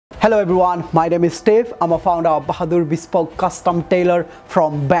Hello everyone, my name is Steve. I'm a founder of Bahadu Bespoke Custom Tailor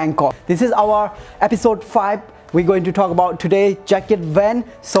from Bangkok. This is our episode 5. We're going to talk about today jacket van.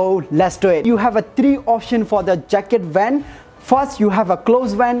 So let's do it. You have a 3 option for the jacket van. First, you have a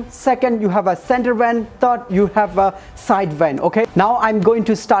closed van. Second, you have a center van. Third, you have a side van. Okay, now I'm going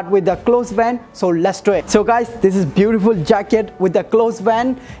to start with the closed van. So let's do it. So guys, this is beautiful jacket with the closed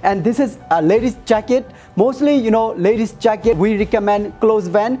van, and this is a ladies jacket. Mostly, ladies jacket, we recommend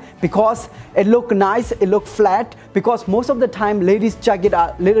closed van because it look nice, it look flat, because most of the time ladies jacket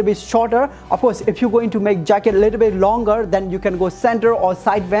are a little bit shorter. Of course, if you're going to make jacket a little bit longer, then you can go center or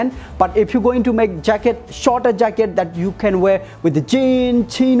side van. But if you're going to make jacket, shorter jacket that you can wear with the jean,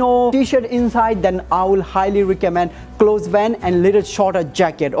 chino, t-shirt inside, then I will highly recommend closed van and little shorter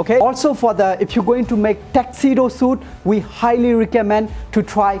jacket. Okay, also for the, if you're going to make tuxedo suit, we highly recommend to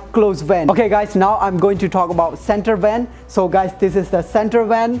try closed van. Okay guys, now I'm going to talk about center van. So guys, this is the center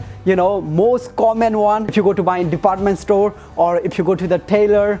van, most common one. If you go to buy in department store or if you go to the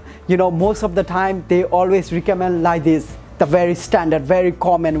tailor, most of the time they always recommend like this. The very standard, very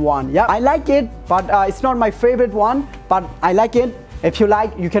common one. Yeah, I like it, but it's not my favorite one, but I like it. If you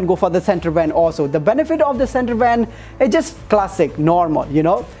like, you can go for the center van also. The benefit of the center van is just classic, normal,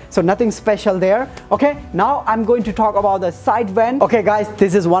 so nothing special there. Okay, now I'm going to talk about the side van. Okay guys,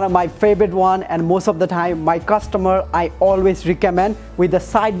 this is one of my favorite one, and most of the time my customer, I always recommend with the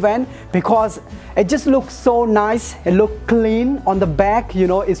side van because it just looks so nice. It looks clean on the back,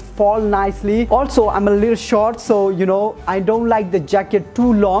 it's fall nicely. Also, I'm a little short, so I don't like the jacket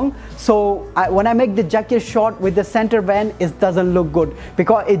too long. So when I make the jacket short with the center van, it doesn't look good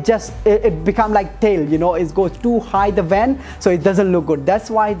because it become like tail, it goes too high the van, so it doesn't look good. That's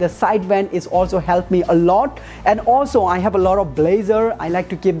why the side van is also helped me a lot. And also I have a lot of blazer. I like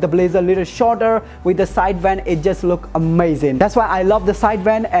to keep the blazer a little shorter. With the side van, it just look amazing. That's why I love the side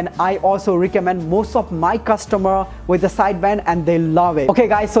van, and I also recommend most of my customer with the side van, and they love it. Okay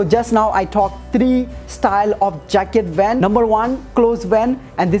guys, so just now I talked 3 style of jacket van. Number 1, closed van,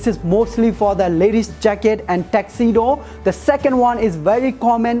 and this is mostly for the ladies jacket and tuxedo. The second one is very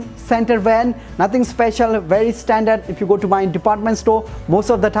common, center van, nothing special, very standard. If you go to my department store, most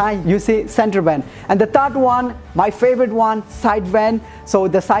of the time you see center van. And the third one, my favorite one, side van. So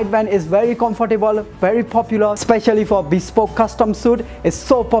the side van is very comfortable, very popular, especially for bespoke custom suit. It's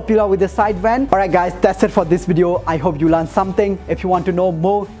so popular with the side van. Alright guys, that's it for this video. I hope you learned something. If you want to know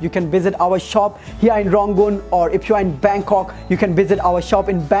more, you can visit our shop here in Rangoon, or if you are in Bangkok, you can visit our shop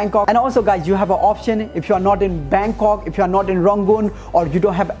in Bangkok. And also guys, you have an option. If you are not in Bangkok, if you are not in Rangoon, or you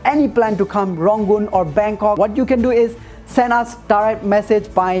don't have any plan to come Rangoon or Bangkok, what you can do is send us direct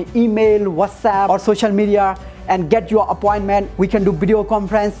message by email, WhatsApp, or social media and get your appointment. We can do video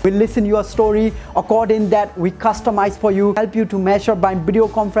conference. We listen your story. According that, we customize for you, help you to measure by video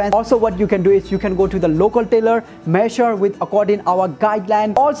conference. Also, what you can do is you can go to the local tailor, measure with according our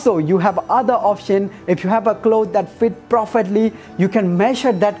guideline. Also, you have other option. If you have a cloth that fit perfectly, you can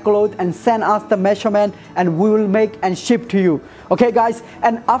measure that cloth and send us the measurement, and we will make and ship to you. Okay guys,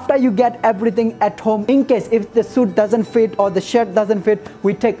 and after you get everything at home, in case if the suit doesn't fit or the shirt doesn't fit,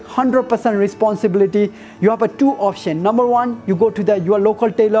 we take 100% responsibility. You have a 2 option. Number 1, you go to your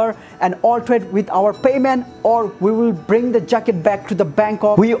local tailor and alter it with our payment, or we will bring the jacket back to the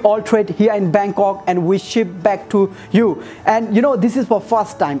Bangkok. We alter it here in Bangkok and we ship back to you. And this is for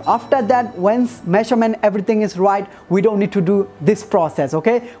first time. After that, once measurement everything is right, we don't need to do this process.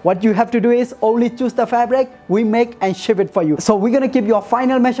 Okay, what you have to do is only choose the fabric, we make and ship it for you. So we're gonna keep your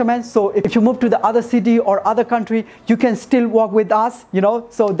final measurement. So if you move to the other city or other country, you can still work with us,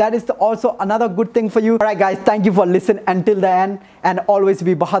 so that is also another good thing for you. Alright guys, thank you for listening until the end, and always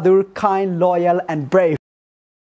be Bahadur, kind, loyal and brave.